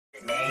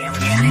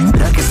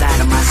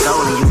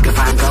soul and you can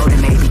find gold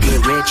and maybe get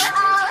rich.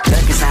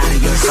 Look inside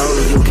of your soul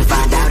and you can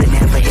find out it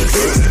never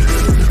existed.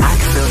 I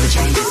can feel the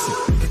changes.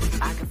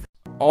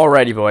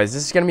 Alrighty, boys,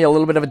 this is going to be a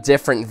little bit of a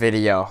different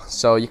video.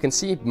 So you can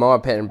see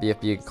Moab Pit and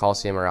BFB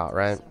Coliseum are out,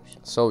 right?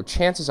 So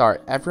chances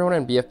are everyone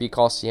in BFB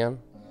Coliseum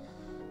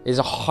is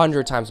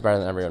 100 times better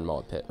than everyone in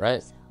Moab Pit,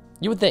 right?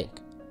 You would think.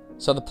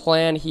 So the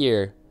plan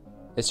here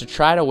is to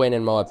try to win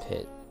in Moab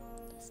Pit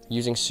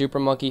using Super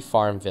Monkey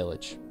Farm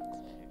Village.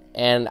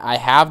 And I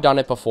have done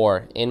it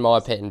before in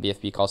Moab Pit and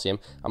BFB Coliseum.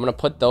 I'm going to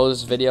put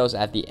those videos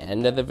at the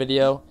end of the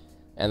video,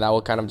 and that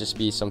will kind of just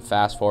be some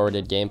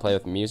fast-forwarded gameplay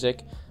with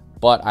music.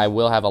 But I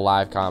will have a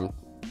live comm.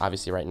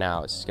 Obviously, right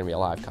now, it's going to be a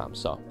live comm.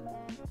 So,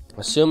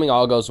 assuming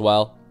all goes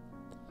well,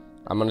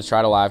 I'm going to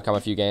try to live comm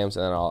a few games,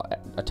 and then I'll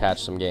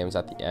attach some games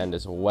at the end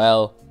as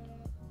well.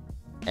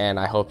 And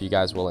I hope you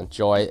guys will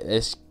enjoy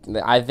this.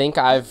 I think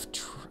I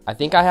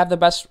have the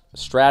best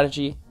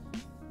strategy.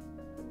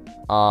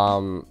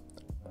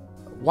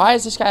 Why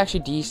is this guy actually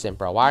decent,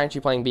 bro? Why aren't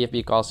you playing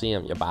BFB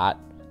Coliseum, you bot?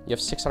 You have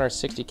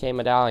 660k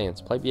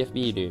medallions. Play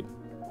BFB, dude.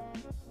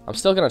 I'm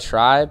still going to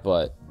try,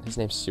 but his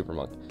name's Super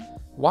Monkey.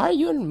 Why are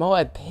you in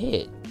Moab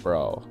Pit,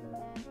 bro?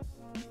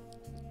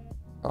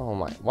 Oh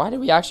my. Why did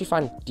we actually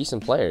find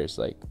decent players?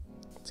 Like,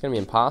 it's going to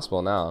be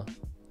impossible now.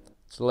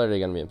 It's literally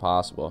going to be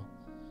impossible.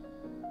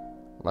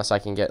 Unless I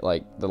can get,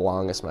 like, the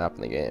longest map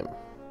in the game.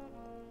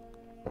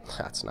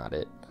 That's not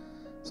it.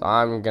 So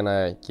I'm going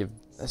to give...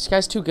 This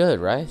guy's too good,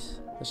 right?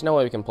 There's no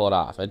way we can pull it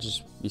off. It'd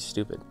just be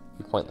stupid.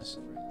 It'd be pointless.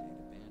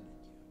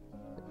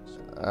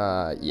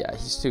 Yeah,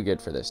 he's too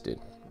good for this, dude.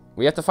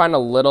 We have to find a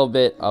little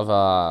bit of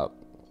a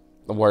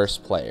worse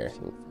player.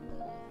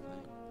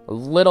 A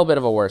little bit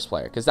of a worse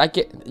player. Because I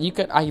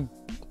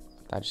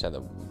just had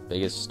the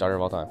biggest starter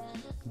of all time.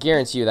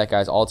 Guarantee you that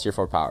guy's all tier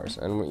 4 powers.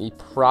 And we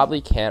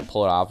probably can't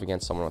pull it off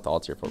against someone with all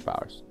tier 4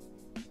 powers.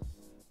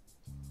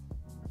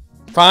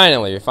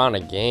 Finally, we found a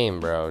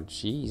game, bro.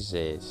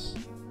 Jesus.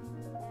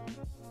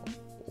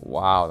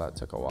 Wow, that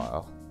took a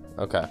while.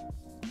 Okay.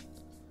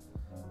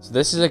 So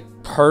this is a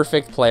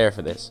perfect player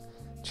for this.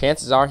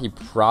 Chances are he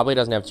probably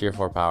doesn't have tier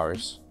 4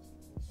 powers.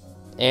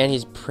 And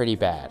he's pretty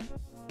bad.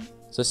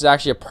 So this is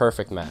actually a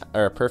perfect map,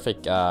 or a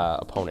perfect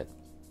opponent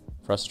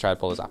for us to try to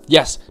pull this off.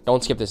 Yes!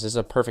 Don't skip this. This is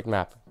a perfect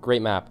map.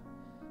 Great map.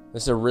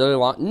 This is a really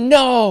long...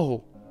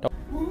 No!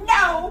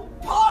 No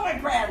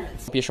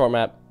pomegranates! Be a short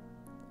map.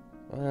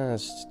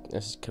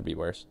 This could be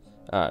worse.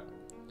 Alright.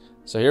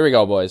 So here we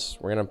go, boys.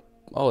 We're gonna...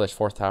 Oh, there's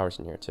 4 towers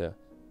in here, too.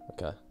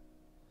 Okay.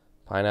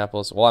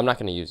 Pineapples. Well, I'm not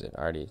gonna use it.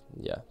 Already.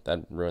 Yeah,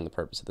 that ruined the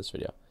purpose of this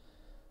video.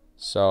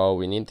 So,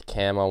 we need the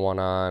camo one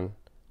on.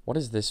 What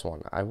is this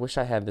one? I wish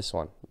I had this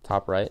one.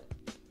 Top right.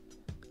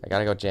 I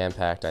gotta go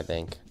jam-packed, I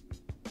think.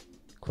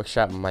 Quick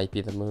shot might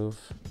be the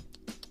move.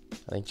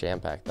 I think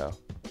jam-packed, though.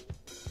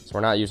 So,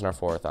 we're not using our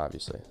 4th,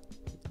 obviously.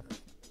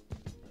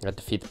 Gotta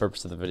defeat the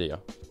purpose of the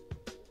video.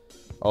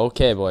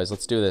 Okay, boys.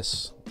 Let's do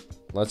this.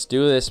 Let's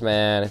do this,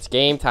 man. It's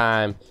game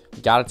time.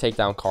 We gotta take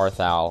down Cart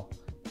Howl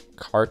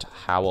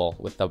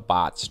with the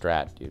bot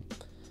strat, dude.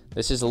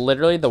 This is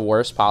literally the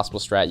worst possible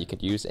strat you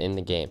could use in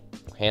the game.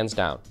 Hands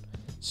down.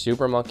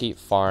 Super Monkey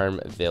Farm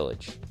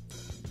Village.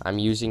 I'm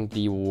using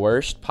the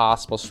worst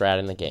possible strat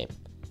in the game.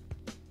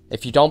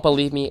 If you don't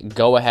believe me,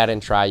 go ahead and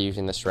try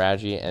using the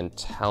strategy and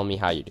tell me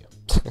how you do.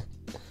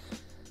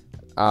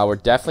 We're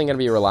definitely going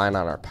to be relying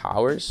on our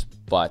powers,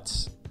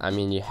 but I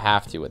mean, you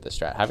have to with this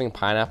strat. Having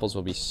pineapples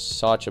will be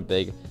such a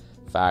big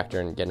factor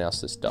in getting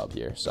us this dub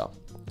here. So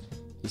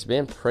he's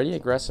been pretty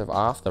aggressive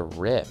off the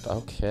rip.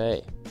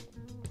 Okay.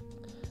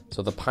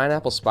 So the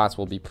pineapple spots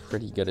will be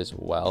pretty good as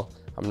well.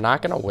 I'm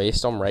not going to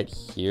waste them right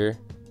here.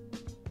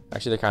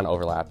 Actually, they're kind of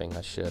overlapping.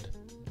 I should.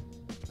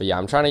 But yeah,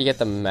 I'm trying to get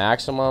the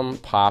maximum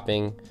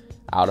popping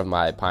out of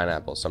my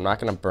pineapple. So I'm not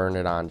going to burn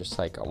it on just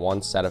like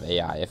one set of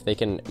AI. If they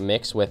can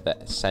mix with the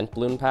scent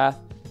balloon path,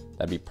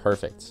 that'd be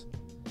perfect.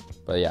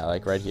 But yeah,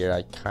 like right here,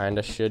 I kind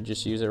of should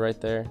just use it right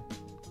there.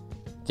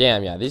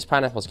 Damn, yeah, these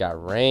pineapples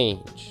got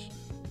range.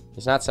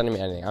 He's not sending me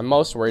anything. I'm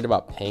most worried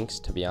about pinks,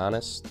 to be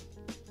honest.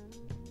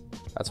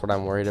 That's what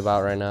I'm worried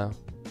about right now.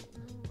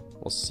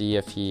 We'll see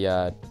if he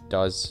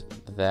does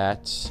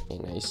that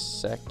in a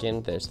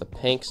second. There's the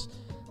pinks.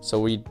 So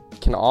we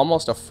can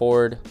almost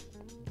afford...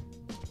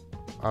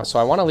 so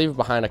I want to leave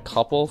behind a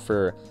couple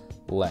for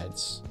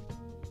leads.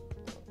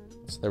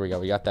 So there we go.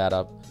 We got that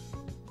up.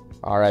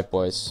 All right,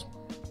 boys.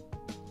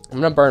 I'm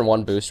going to burn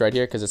one boost right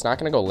here because it's not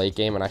going to go late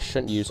game, and I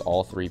shouldn't use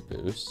all 3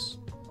 boosts.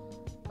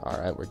 All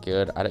right, we're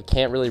good. I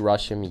can't really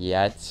rush him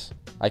yet.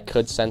 I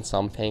could send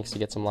some pinks to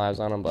get some lives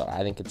on him, but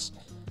I think it's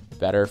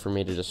better for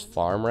me to just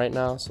farm right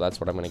now. So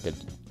that's what I'm going to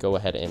go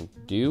ahead and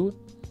do.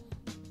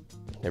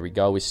 There we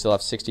go. We still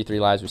have 63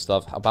 lives. We still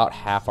have about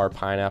half our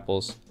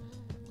pineapples.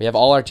 We have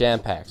all our jam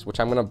packs, which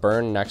I'm going to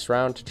burn next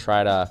round to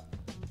try to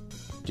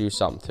do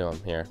something to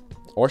him here.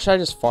 Or should I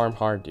just farm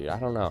hard, dude? I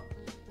don't know.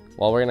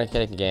 Well, we're going to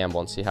take a gamble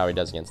and see how he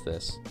does against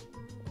this.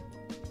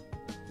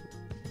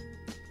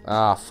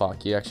 Ah,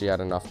 fuck. You actually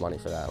had enough money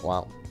for that.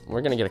 Wow.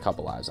 We're going to get a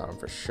couple lives on him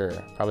for sure.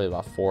 Probably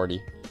about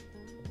 40.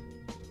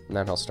 And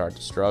then he'll start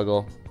to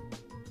struggle.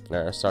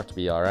 Or start to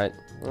be alright.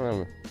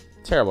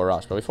 Terrible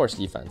rush, but we forced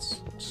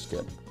defense, which is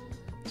good.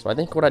 So I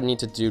think what I need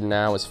to do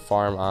now is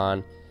farm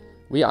on.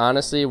 We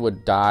honestly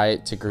would die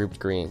to grouped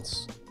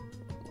greens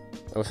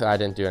if I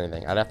didn't do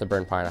anything. I'd have to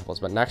burn pineapples.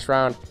 But next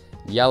round,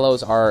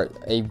 yellows are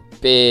a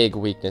big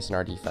weakness in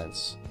our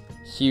defense.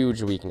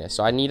 Huge weakness.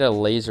 So I need a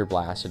laser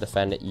blast to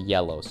defend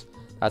yellows.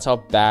 That's how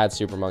bad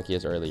Super Monkey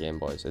is early game,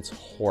 boys. It's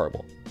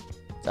horrible.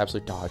 It's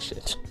absolute dog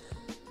shit.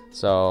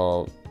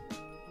 So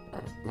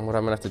what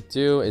I'm gonna have to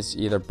do is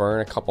either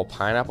burn a couple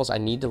pineapples. I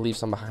need to leave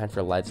some behind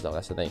for leads though.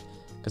 That's the thing.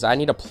 Because I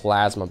need a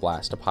plasma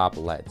blast to pop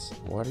leads.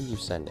 What are you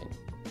sending?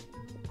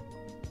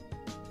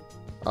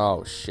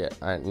 Oh shit.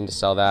 I need to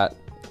sell that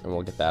and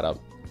we'll get that up.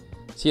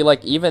 See,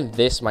 like, even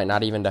this might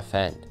not even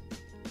defend.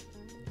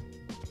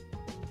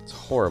 It's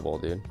horrible,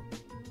 dude.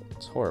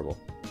 It's horrible.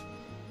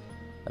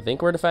 I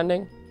think we're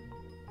defending.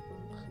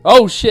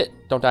 Oh shit!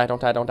 Don't die,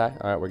 don't die, don't die.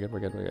 Alright, we're good, we're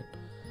good, we're good.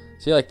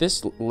 See, like,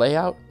 this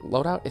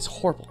loadout is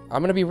horrible.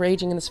 I'm gonna be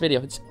raging in this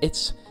video.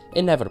 It's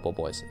inevitable,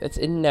 boys. It's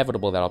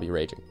inevitable that I'll be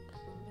raging.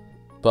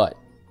 But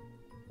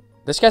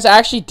this guy's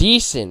actually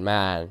decent,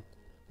 man.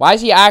 Why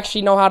does he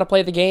actually know how to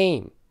play the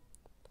game?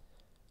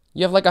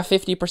 You have like a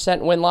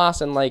 50%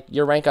 win-loss and like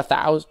your rank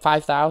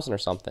 5,000 or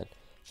something.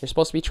 You're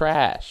supposed to be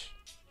trash.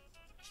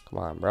 Come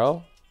on,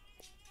 bro.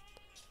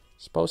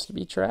 Supposed to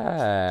be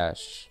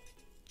trash.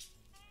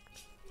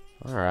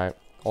 Alright.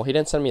 Well, he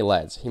didn't send me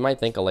leads. He might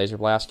think a laser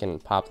blast can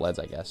pop leads,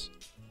 I guess.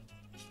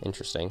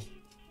 Interesting.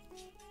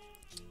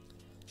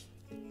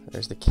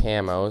 There's the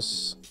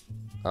camos.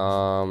 So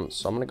I'm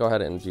going to go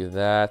ahead and do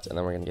that, and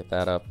then we're going to get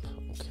that up.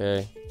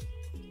 Okay.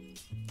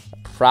 I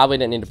probably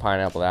didn't need to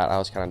pineapple that. I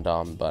was kind of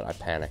dumb, but I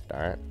panicked,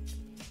 alright?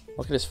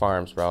 Look at his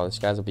farms, bro. This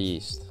guy's a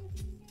beast.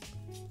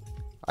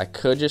 I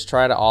could just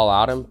try to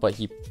all-out him, but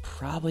he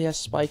probably has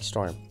Spike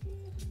Storm.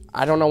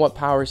 I don't know what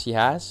powers he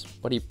has,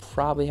 but he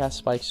probably has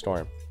Spike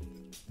Storm.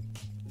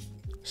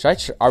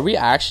 Are we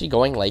actually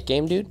going late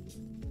game, dude?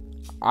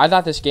 I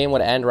thought this game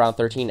would end around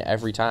 13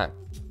 every time.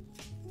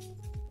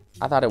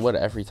 I thought it would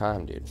every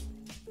time, dude.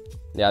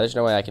 Yeah, there's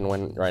no way I can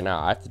win right now.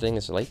 I have to think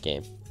this is a late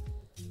game.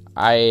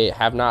 I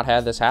have not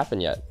had this happen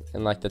yet.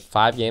 In like the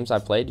 5 games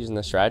I've played using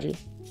this strategy,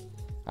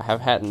 I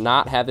have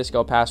not had this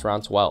go past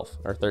round 12.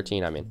 Or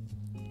 13, I mean.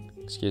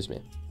 Excuse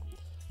me.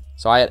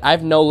 So I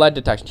have no lead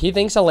detection. He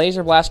thinks a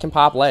laser blast can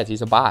pop leads.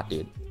 He's a bot,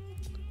 dude.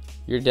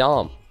 You're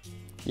dumb.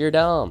 You're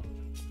dumb.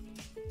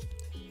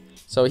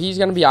 So he's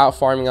going to be out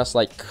farming us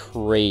like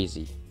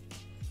crazy.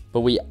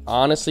 But we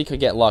honestly could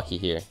get lucky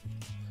here.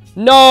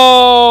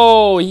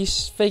 No!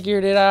 He's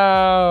figured it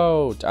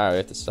out. Alright, we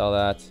have to sell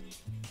that.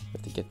 We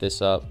have to get this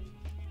up.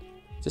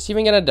 Is this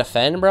even going to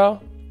defend,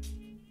 bro?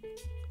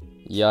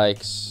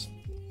 Yikes.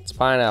 It's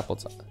pineapple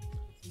time.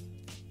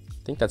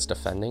 I think that's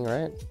defending,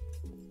 right?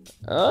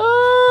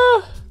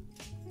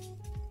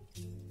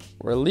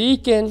 We're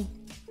leaking.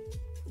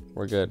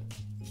 We're good.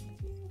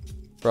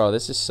 Bro,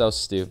 this is so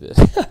stupid.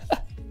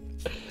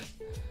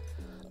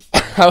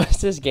 How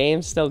is this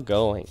game still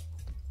going?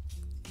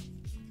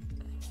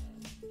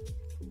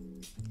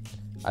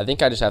 I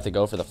think I just have to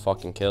go for the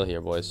fucking kill here,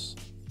 boys.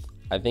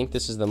 I think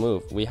this is the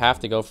move. We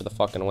have to go for the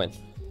fucking win.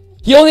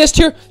 He only has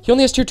tier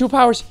 2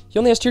 powers. He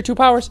only has tier 2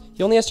 powers.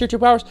 He only has tier 2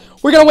 powers.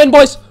 We're gonna win,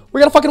 boys. We're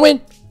gonna fucking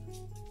win.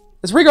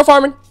 It's Rigo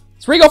farming.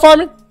 It's Rigo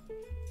farming.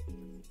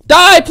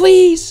 Die,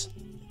 please.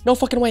 No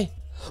fucking way.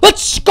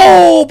 Let's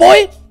go,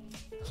 boy.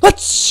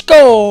 Let's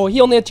go.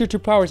 He only had tier 2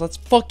 powers. Let's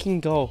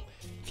fucking go.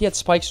 If he had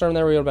Spike Storm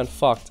there, we would have been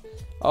fucked.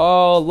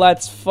 Oh,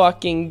 let's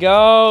fucking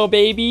go,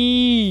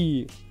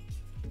 baby.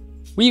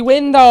 We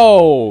win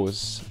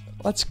those.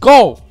 Let's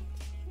go.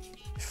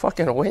 We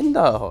fucking win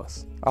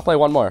those. I'll play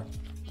one more.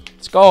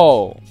 Let's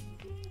go.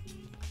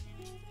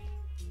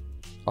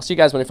 I'll see you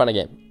guys when we find a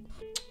game.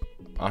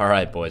 All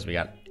right, boys. We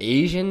got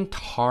Asian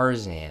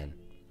Tarzan.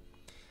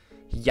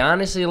 He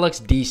honestly looks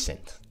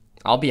decent.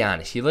 I'll be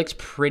honest. He looks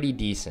pretty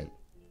decent.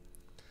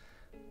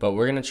 But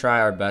we're going to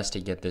try our best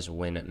to get this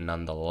win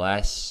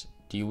nonetheless.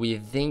 Do we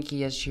think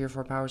he has tier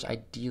 4 powers?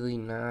 Ideally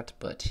not,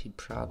 but he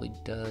probably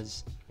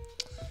does.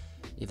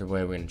 Either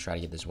way, we're going to try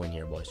to get this win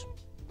here, boys.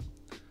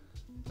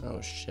 Oh,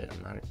 shit.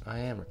 I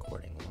am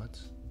recording. What?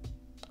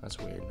 That's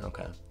weird.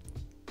 Okay.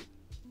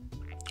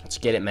 Let's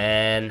get it,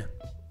 man.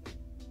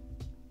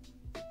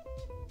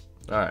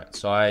 Alright,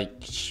 so I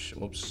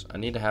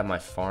need to have my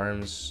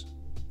farms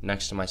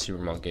next to my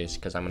super monkeys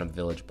because I'm going to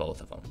village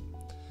both of them.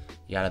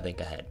 You got to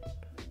think ahead.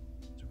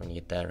 So we're going to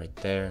get that right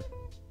there.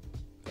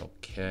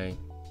 Okay.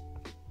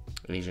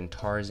 Asian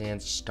Tarzan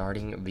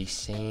starting the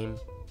same.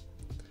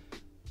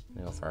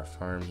 Go for our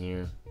farm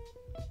here.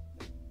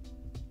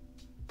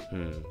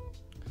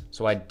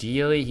 So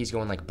ideally, he's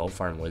going like bow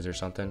farm wiz or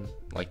something,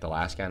 like the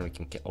last guy, and we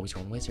can get. Oh, he's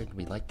going wizard.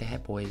 We like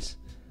that, boys.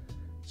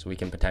 So we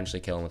can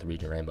potentially kill him with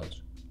region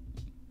rainbows.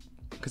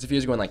 Because if he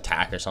was going like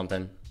tack or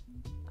something,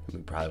 we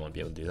probably won't be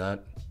able to do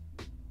that.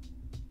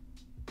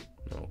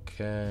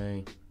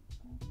 Okay.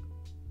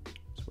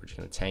 So we're just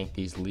gonna tank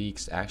these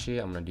leaks. Actually,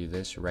 I'm gonna do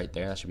this right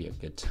there. That should be a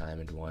good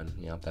timed one.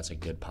 Yep, that's a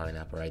good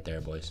pineapple right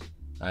there, boys.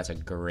 That's a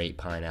great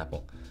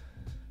pineapple.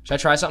 Should I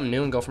try something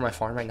new and go for my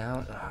farm right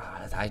now?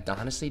 I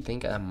honestly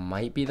think that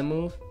might be the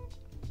move.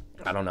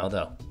 I don't know,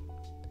 though.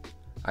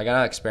 I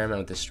gotta experiment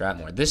with this strat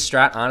more. This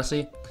strat,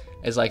 honestly,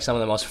 is like some of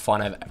the most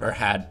fun I've ever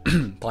had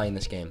playing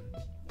this game.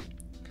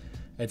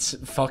 It's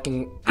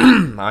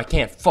fucking... I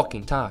can't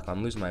fucking talk.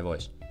 I'm losing my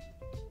voice.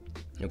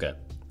 Okay.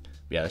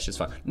 Yeah, that's just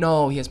fun.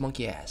 No, he has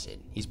monkey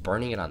acid. He's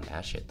burning it on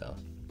that shit, though.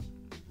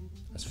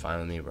 That's fine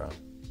with me, bro.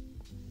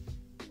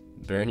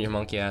 Burn your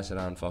monkey acid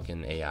on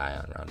fucking AI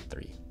on round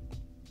 3.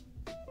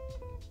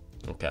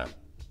 Okay.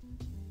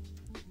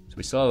 So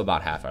we still have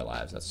about half our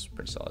lives. That's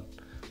pretty solid.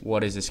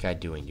 What is this guy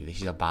doing, dude?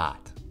 He's a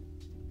bot.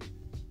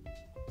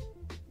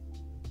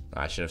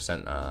 I should have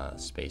sent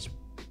space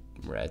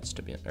reds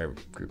to be, or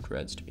grouped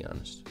reds to be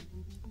honest.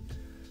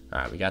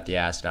 All right, we got the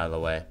acid out of the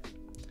way.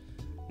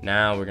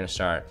 Now we're gonna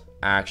start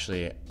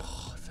actually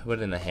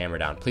putting the hammer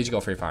down. Please go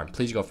for your farm.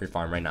 Please go for your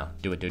farm right now.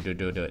 Do it, do it, do it,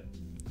 do it.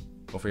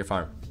 Go for your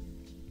farm.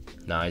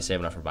 No, he's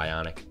saving up for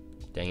bionic.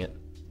 Dang it.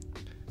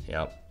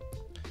 Yep.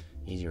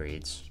 Easy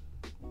reads.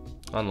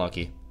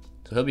 Unlucky.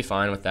 So he'll be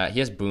fine with that. He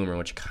has boomer,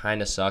 which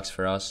kind of sucks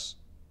for us.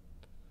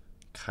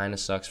 Kind of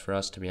sucks for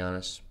us, to be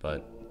honest,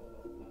 but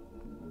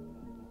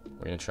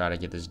we're going to try to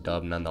get this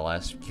dub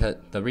nonetheless. Because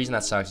the reason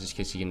that sucks is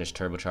because he can just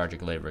turbocharge a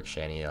Glaive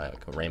Ricochet and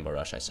like a Rainbow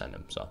Rush I send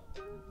him. So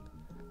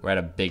we're at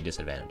a big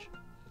disadvantage.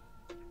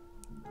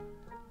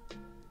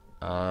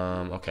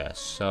 Okay,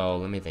 so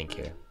let me think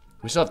here.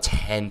 We still have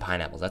 10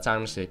 pineapples. That's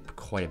honestly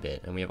quite a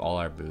bit. And we have all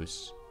our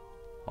boosts.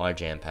 All our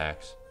jam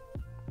packs.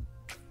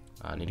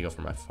 I need to go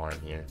for my farm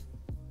here.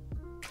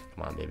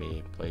 Come on,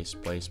 baby. Place,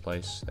 place,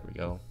 place. There we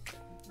go.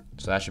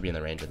 So that should be in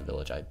the range of the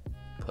village I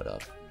put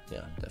up.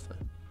 Yeah,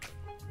 definitely.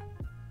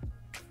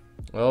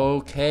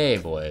 Okay,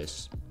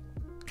 boys.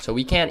 So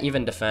we can't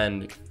even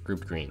defend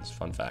grouped greens.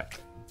 Fun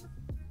fact.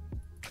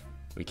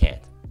 We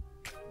can't.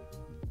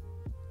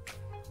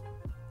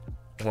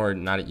 Or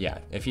not. Yeah,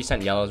 if he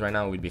sent yellows right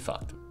now, we'd be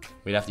fucked.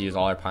 We'd have to use a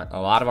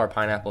lot of our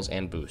pineapples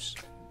and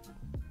boosts.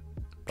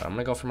 But I'm going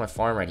to go for my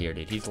farm right here,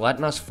 dude. He's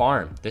letting us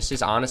farm. This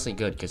is honestly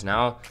good because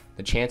now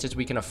the chances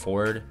we can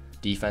afford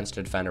defense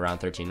to defend around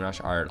 13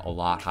 rush are a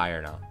lot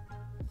higher now.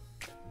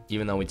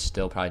 Even though we'd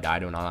still probably die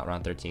to an all-out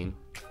round 13.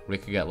 We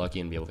could get lucky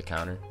and be able to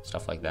counter.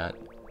 Stuff like that.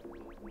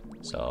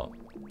 So,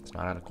 it's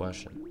not out of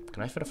question.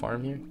 Can I fit a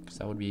farm here? Because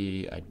that would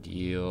be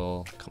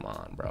ideal. Come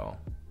on, bro.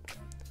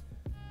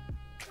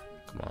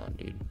 Come on,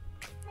 dude.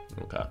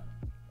 Okay.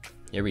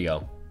 Here we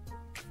go.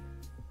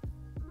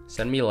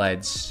 Send me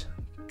leads.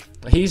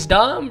 He's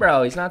dumb,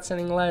 bro. He's not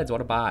sending leads.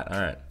 What a bot. All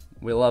right.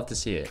 We love to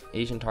see it.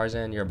 Asian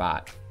Tarzan, you're a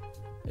bot.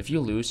 If you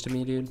lose to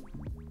me, dude,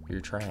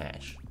 you're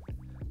trash.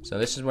 So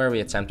this is where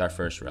we attempt our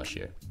first rush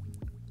here.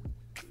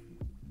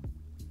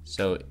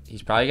 So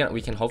he's probably gonna,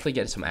 we can hopefully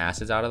get some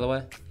acids out of the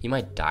way. He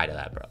might die to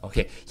that, bro.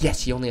 Okay.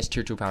 Yes, he only has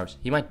tier 2 powers.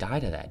 He might die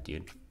to that,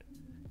 dude.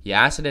 He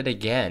acided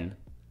again.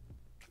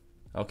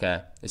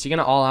 Okay. Is he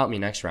gonna all out me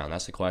next round?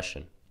 That's the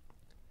question.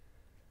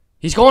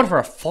 He's going for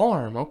a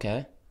farm.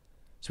 Okay.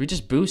 So we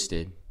just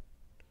boosted.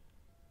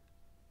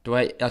 Do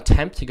I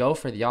attempt to go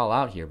for the all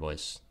out here,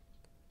 boys?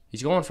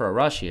 He's going for a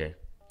rush here.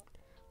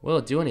 Will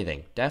it do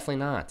anything? Definitely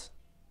not.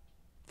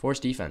 Force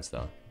defense,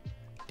 though.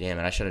 Damn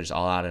it, I should have just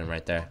all outed him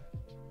right there.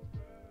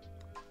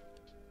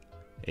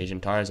 Asian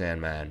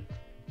Tarzan, man.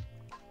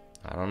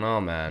 I don't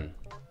know, man.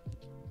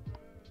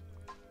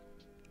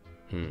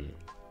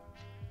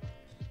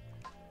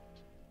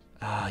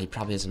 He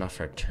probably has enough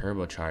for a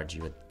turbocharge,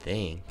 you would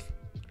think.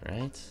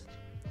 Right?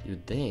 You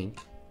would think.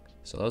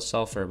 So those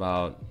sell for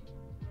about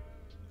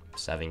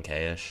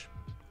 7k-ish.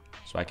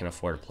 So I can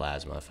afford a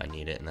plasma if I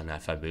need it. And then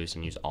if I boost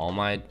and use all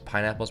my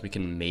pineapples, we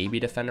can maybe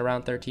defend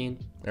around 13.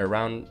 Or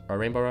around a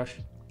Rainbow Rush.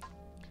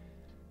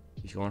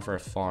 He's going for a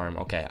farm.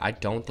 Okay, I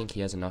don't think he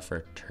has enough for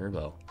a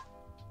turbo.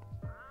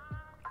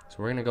 So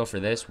we're going to go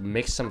for this.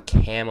 Mix some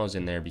camos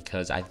in there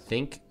because I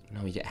think... No,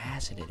 he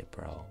acided it,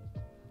 bro.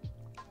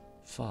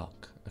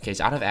 Fuck. Okay,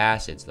 he's out of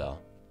acids, though.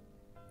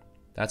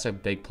 That's a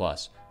big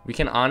plus. We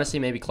can honestly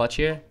maybe clutch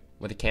here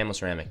with a camo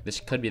ceramic. This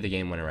could be the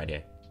game winner right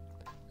here.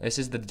 This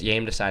is the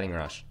game deciding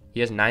rush.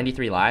 He has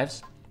 93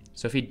 lives.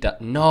 So if he does...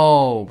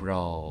 No,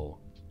 bro.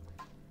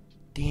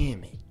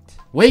 Damn it.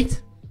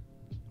 Wait.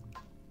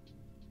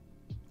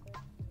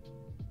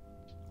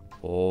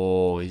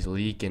 Oh, he's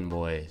leaking,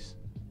 boys.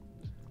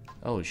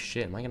 Oh,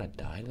 shit. Am I going to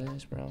die to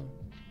this, bro?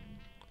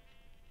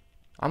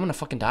 I'm going to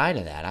fucking die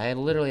to that. I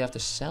literally have to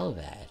sell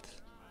that.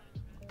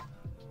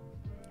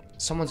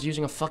 Someone's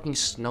using a fucking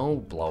snow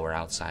blower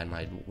outside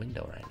my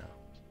window right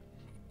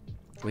now.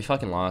 We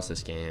fucking lost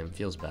this game.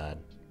 Feels bad.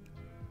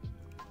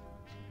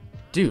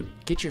 Dude,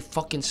 get your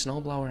fucking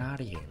snowblower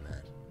out of here,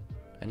 man.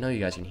 I know you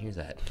guys can hear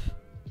that.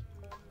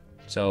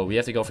 So we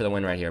have to go for the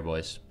win right here,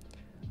 boys.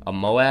 A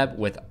Moab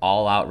with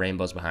all-out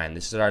rainbows behind.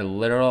 This is our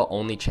literal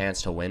only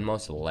chance to win,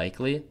 most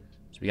likely.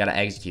 So we got to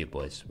execute,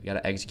 boys. We got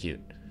to execute.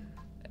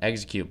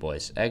 Execute,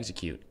 boys.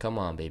 Execute. Come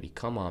on, baby.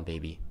 Come on,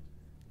 baby.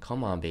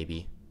 Come on,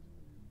 baby.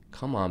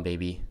 Come on,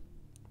 baby.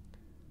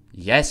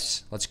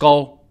 Yes. Let's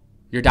go.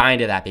 You're dying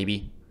to that,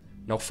 baby.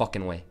 No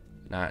fucking way.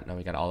 Nah, no,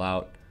 we got all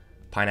out.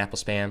 Pineapple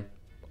spam.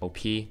 OP.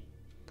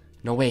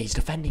 No way, he's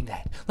defending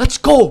that. Let's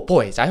go,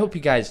 boys. I hope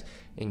you guys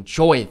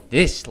enjoy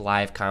this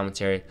live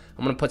commentary.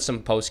 I'm gonna put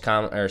some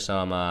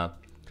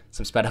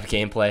some sped up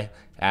gameplay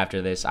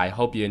after this. I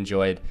hope you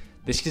enjoyed.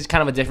 This is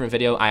kind of a different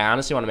video. I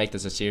honestly want to make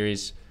this a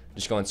series.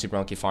 Just going Super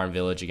Monkey Farm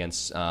Village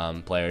against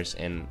players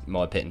in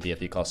Moab Pit and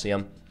BFE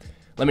Coliseum.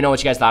 Let me know what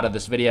you guys thought of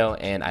this video,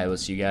 and I will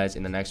see you guys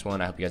in the next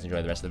one. I hope you guys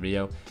enjoy the rest of the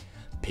video.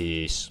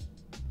 Peace.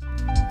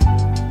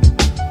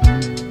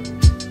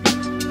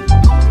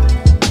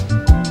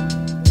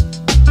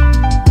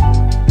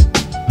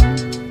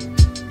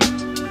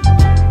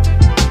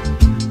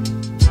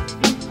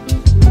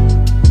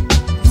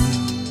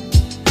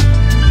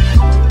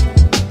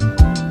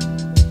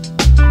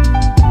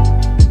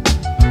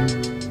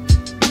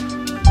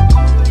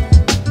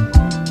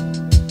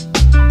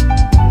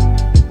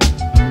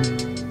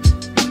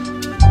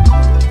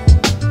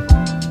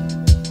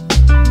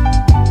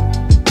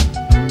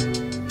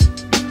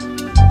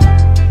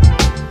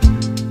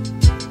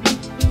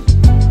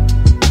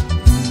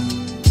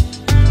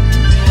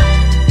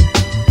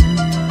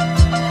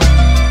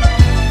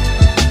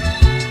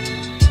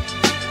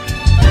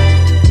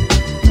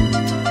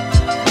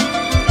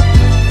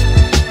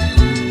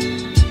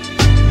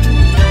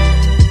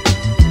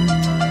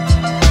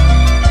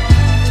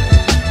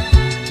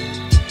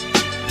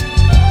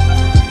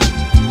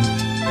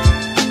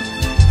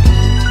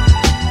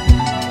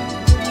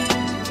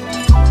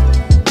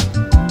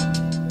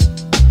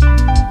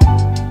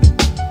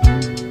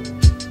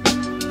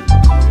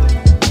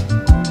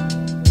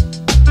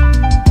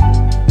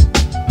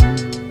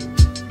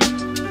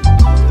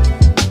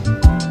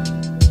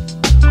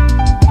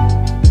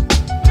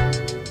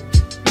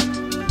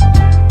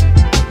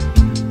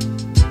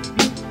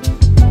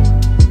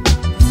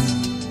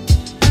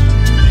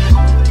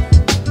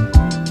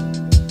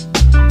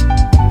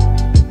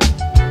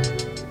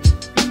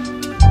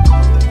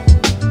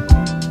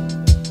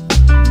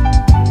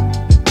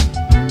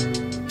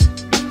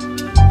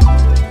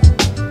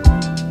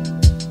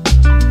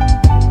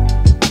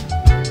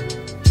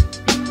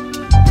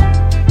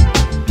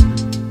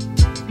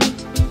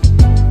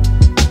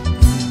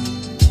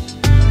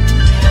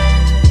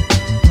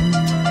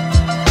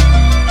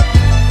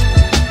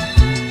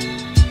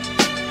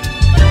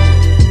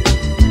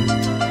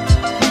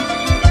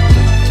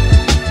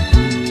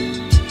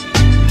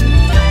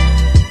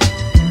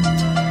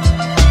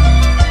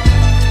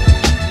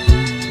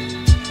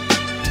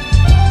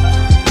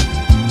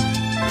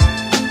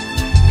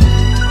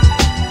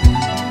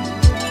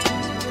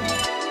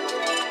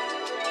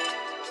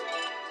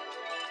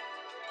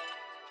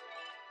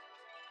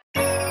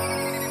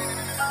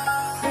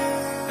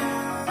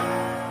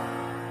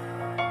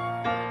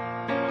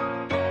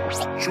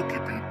 Chuki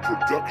Beat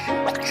Production.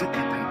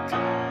 Chuki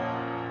Beat.